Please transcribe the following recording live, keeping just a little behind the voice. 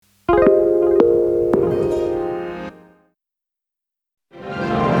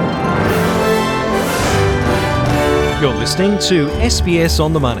listening to SBS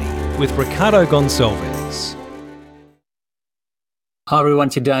On The Money with Ricardo Gonçalves. Hi everyone,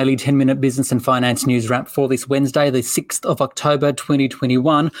 to daily 10-minute business and finance news wrap for this Wednesday, the 6th of October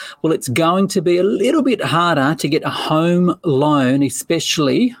 2021. Well, it's going to be a little bit harder to get a home loan,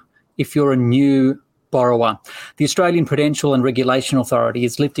 especially if you're a new borrower. The Australian Prudential and Regulation Authority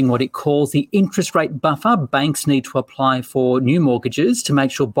is lifting what it calls the interest rate buffer banks need to apply for new mortgages to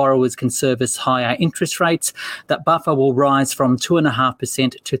make sure borrowers can service higher interest rates. That buffer will rise from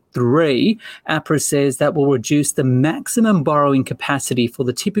 2.5% to 3%. APRA says that will reduce the maximum borrowing capacity for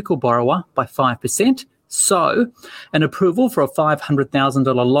the typical borrower by 5%. So, an approval for a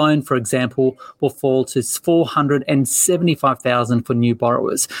 $500,000 loan, for example, will fall to $475,000 for new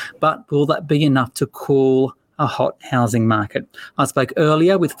borrowers. But will that be enough to cool a hot housing market? I spoke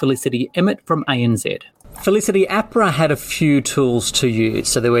earlier with Felicity Emmett from ANZ. Felicity, APRA had a few tools to use.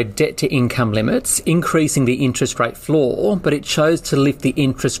 So there were debt-to-income limits, increasing the interest rate floor, but it chose to lift the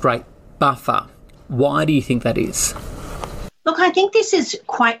interest rate buffer. Why do you think that is? Look, I think this is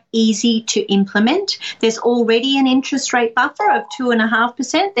quite easy to implement. There's already an interest rate buffer of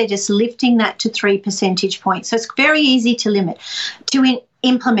 2.5%. They're just lifting that to 3 percentage points. So it's very easy to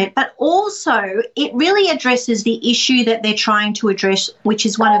implement. But also, it really addresses the issue that they're trying to address, which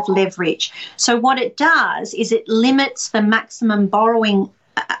is one of leverage. So what it does is it limits the maximum borrowing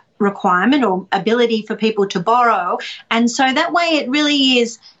requirement or ability for people to borrow. And so that way it really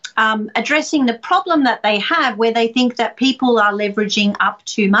is addressing the problem that they have where they think that people are leveraging up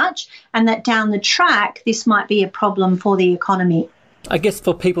too much and that down the track this might be a problem for the economy. I guess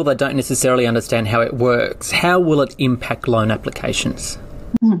for people that don't necessarily understand how it works, how will it impact loan applications?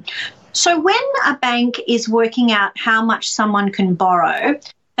 So when a bank is working out how much someone can borrow,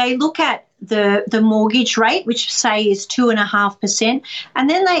 they look at the mortgage rate, which say is 2.5%, and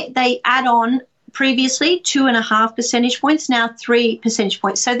then they add on previously 2.5 percentage points, now 3 percentage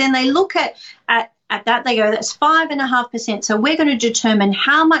points. So then they look at that, they go, that's 5.5%. So we're going to determine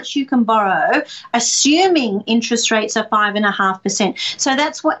how much you can borrow, assuming interest rates are 5.5%. So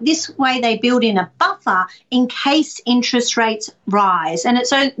that's what this way they build in a buffer in case interest rates rise. And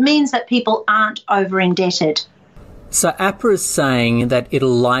it means that people aren't over indebted. So APRA is saying that it'll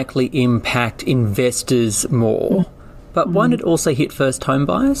likely impact investors more, but won't it also hit first home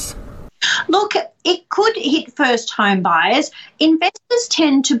buyers? Look, it could hit first home buyers. Investors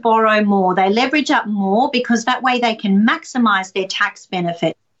tend to borrow more. They leverage up more because that way they can maximise their tax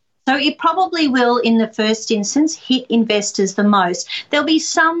benefit. So it probably will, in the first instance, hit investors the most. There'll be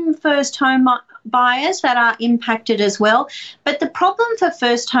some first home buyers that are impacted as well. But the problem for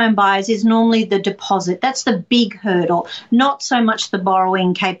first home buyers is normally the deposit. That's the big hurdle, not so much the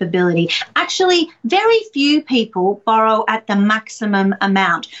borrowing capability. Actually, very few people borrow at the maximum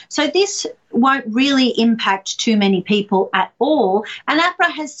amount. So this won't really impact too many people at all. And APRA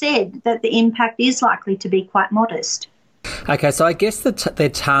has said that the impact is likely to be quite modest. Okay, so I guess that they're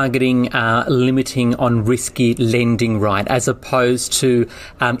targeting limiting on risky lending, right, as opposed to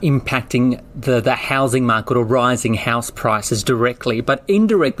impacting the housing market or rising house prices directly. But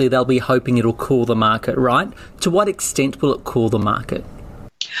indirectly, they'll be hoping it'll cool the market, right? To what extent will it cool the market?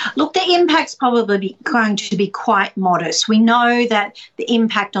 Look, the impact's probably going to be quite modest. We know that the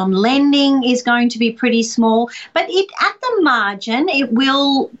impact on lending is going to be pretty small, but at the margin, it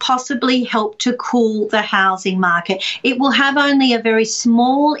will possibly help to cool the housing market. It will have only a very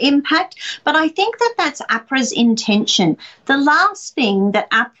small impact, but I think that that's APRA's intention. The last thing that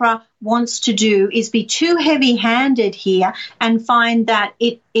APRA wants to do is be too heavy-handed here and find that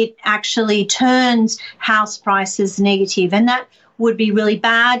it actually turns house prices negative, and that would be really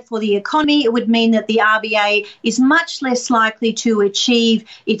bad for the economy. It would mean that the RBA is much less likely to achieve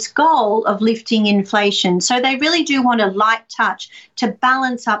its goal of lifting inflation. So they really do want a light touch to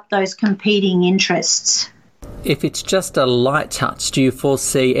balance up those competing interests. If it's just a light touch, do you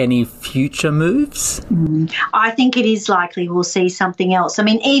foresee any future moves? I think it is likely we'll see something else. I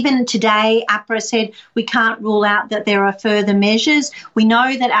mean, even today, APRA said we can't rule out that there are further measures. We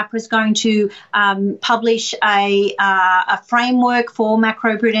know that APRA is going to publish a framework for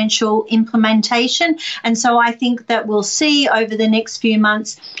macroprudential implementation. And so I think that we'll see over the next few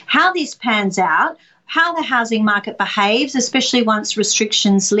months how this pans out, how the housing market behaves, especially once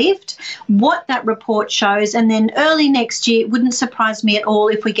restrictions lift, what that report shows, and then early next year, it wouldn't surprise me at all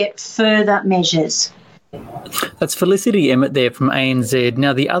if we get further measures. That's Felicity Emmett there from ANZ.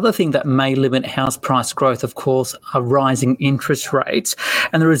 Now, the other thing that may limit house price growth, of course, are rising interest rates.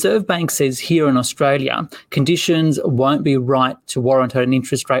 And the Reserve Bank says here in Australia, conditions won't be right to warrant an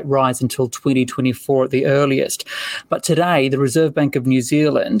interest rate rise until 2024 at the earliest. But today, the Reserve Bank of New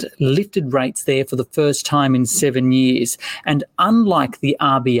Zealand lifted rates there for the first time in 7 years. And unlike the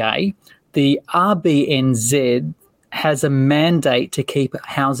RBA, the RBNZ has a mandate to keep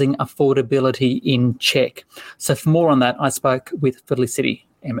housing affordability in check. So for more on that, I spoke with Felicity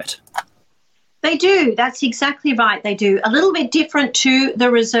Emmett. They do. That's exactly right. They do. A little bit different to the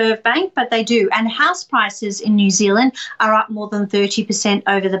Reserve Bank, but they do. And house prices in New Zealand are up more than 30%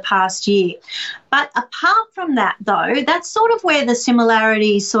 over the past year. But apart from that, though, that's sort of where the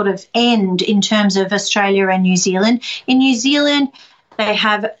similarities sort of end in terms of Australia and New Zealand. In New Zealand,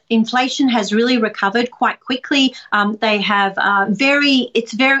 inflation has really recovered quite quickly. They have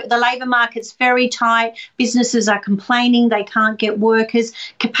the labour market's very tight. Businesses are complaining they can't get workers.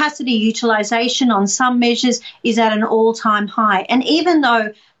 Capacity utilisation on some measures is at an all-time high. And even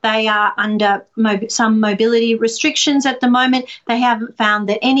though they are under some mobility restrictions at the moment, they haven't found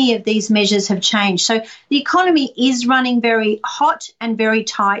that any of these measures have changed. So the economy is running very hot and very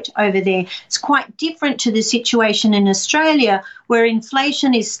tight over there. It's quite different to the situation in Australia, where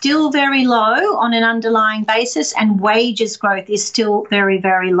inflation is still very low on an underlying basis and wages growth is still very,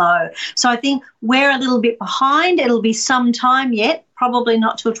 very low. So I think we're a little bit behind. It'll be some time yet, probably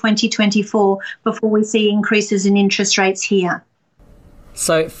not till 2024, before we see increases in interest rates here.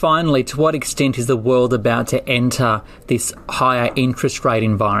 So finally, to what extent is the world about to enter this higher interest rate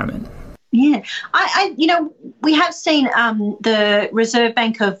environment? Yeah, we have seen the Reserve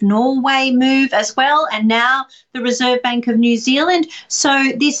Bank of Norway move as well, and now the Reserve Bank of New Zealand.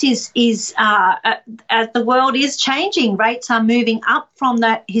 So this is as the world is changing, rates are moving up from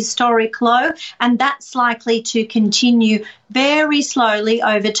that historic low, and that's likely to continue very slowly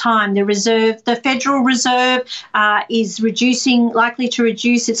over time. The Federal Reserve is likely to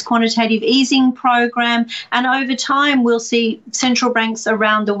reduce its quantitative easing program, and over time we'll see central banks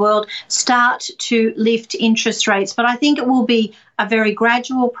around the world start to lift interest rates. But I think it will be a very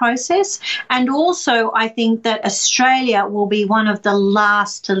gradual process, and also I think that Australia will be one of the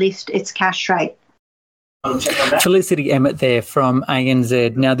last to lift its cash rate. Felicity Emmett there from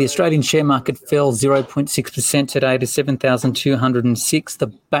ANZ. Now, the Australian share market fell 0.6% today to 7,206. The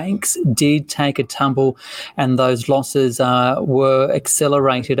banks did take a tumble, and those losses were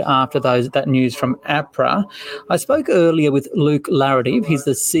accelerated after that news from APRA. I spoke earlier with Luke Larrative. He's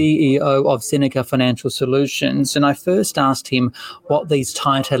the CEO of Seneca Financial Solutions, and I first asked him what these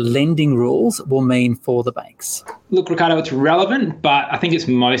tighter lending rules will mean for the banks. Look, Ricardo, it's relevant, but I think it's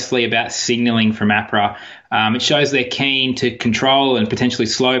mostly about signalling from APRA. It shows they're keen to control and potentially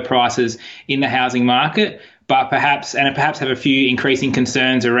slow prices in the housing market, but perhaps have a few increasing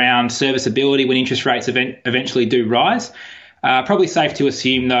concerns around serviceability when interest rates eventually do rise. Probably safe to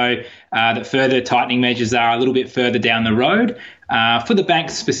assume, though, that further tightening measures are a little bit further down the road. For the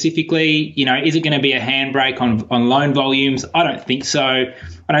banks specifically, is it going to be a handbrake on loan volumes? I don't think so.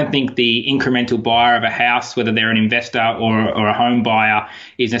 I don't think the incremental buyer of a house, whether they're an investor or a home buyer,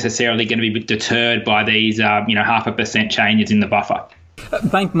 is necessarily going to be deterred by these 0.5% changes in the buffer.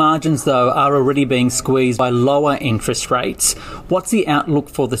 Bank margins, though, are already being squeezed by lower interest rates. What's the outlook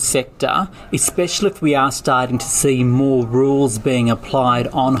for the sector, especially if we are starting to see more rules being applied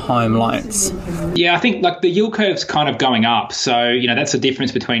on home loans? Yeah, I think the yield curve's kind of going up. So, that's the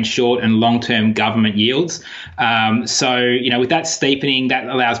difference between short and long-term government yields. With that steepening, that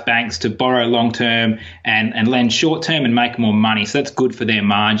allows banks to borrow long-term and lend short-term and make more money. So that's good for their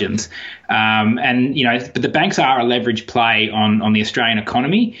margins. But the banks are a leverage play on the Australian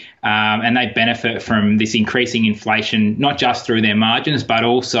economy, and they benefit from this increasing inflation, not just through their margins, but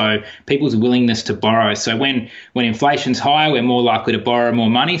also people's willingness to borrow. So when inflation's higher, we're more likely to borrow more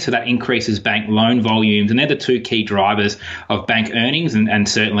money, so that increases bank loan volumes, and they're the two key drivers of bank earnings and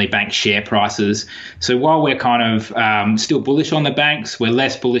certainly bank share prices. So while we're kind of still bullish on the banks, we're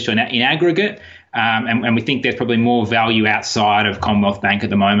less bullish in aggregate, and we think there's probably more value outside of Commonwealth Bank at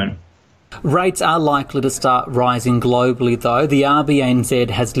the moment. Rates are likely to start rising globally, though. The RBNZ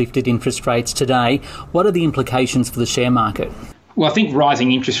has lifted interest rates today. What are the implications for the share market? Well, I think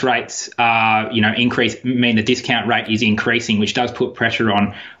rising interest rates mean the discount rate is increasing, which does put pressure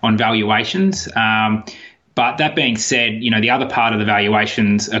on valuations. But that being said, the other part of the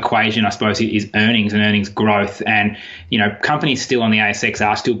valuations equation, I suppose, is earnings and earnings growth. And, companies still on the ASX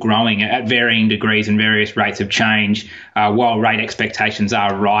are still growing at varying degrees and various rates of change, while rate expectations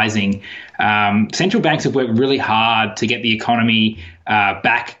are rising. Central banks have worked really hard to get the economy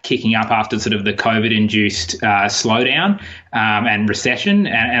back kicking up after sort of the COVID-induced slowdown and recession.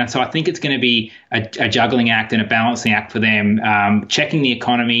 And so I think it's going to be a juggling act and a balancing act for them, checking the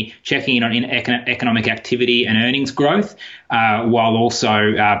economy, checking in on economic activity and earnings growth, while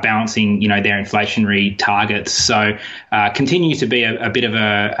also balancing, their inflationary targets. So continues to be a bit of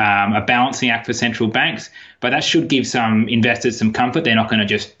a balancing act for central banks, but that should give some investors some comfort. They're not going to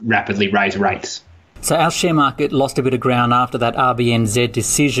just rapidly raise rates. So our share market lost a bit of ground after that RBNZ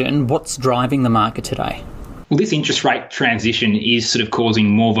decision. What's driving the market today? Well, this interest rate transition is sort of causing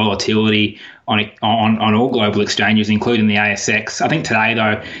more volatility on all global exchanges, including the ASX. I think today,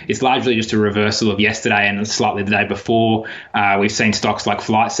 though, it's largely just a reversal of yesterday and slightly the day before. We've seen stocks like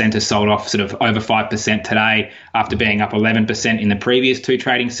Flight Centre sold off sort of over 5% today after being up 11% in the previous two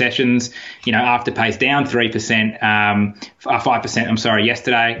trading sessions. Afterpay's down 5%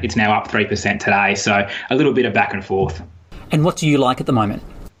 yesterday. It's now up 3% today. So a little bit of back and forth. And what do you like at the moment?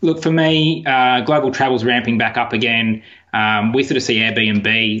 Look, for me, global travel's ramping back up again. We sort of see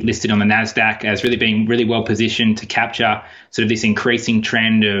Airbnb listed on the NASDAQ as really being really well positioned to capture sort of this increasing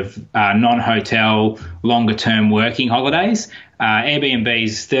trend of non-hotel, longer-term working holidays.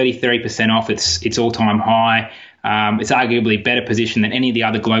 Airbnb's 33% off its all-time high. It's arguably better positioned than any of the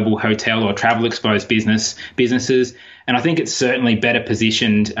other global hotel or travel-exposed businesses. And I think it's certainly better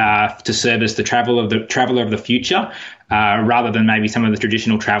positioned to service the traveller of the future, rather than maybe some of the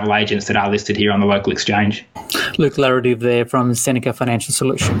traditional travel agents that are listed here on the local exchange. Luke Larrative there from Seneca Financial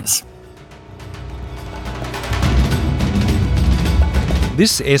Solutions.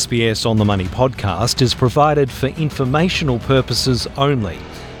 This SBS On The Money podcast is provided for informational purposes only.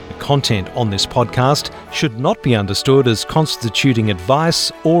 The content on this podcast should not be understood as constituting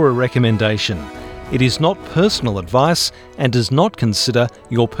advice or a recommendation. It is not personal advice and does not consider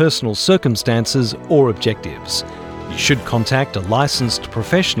your personal circumstances or objectives. You should contact a licensed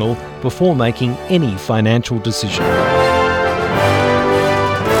professional before making any financial decision.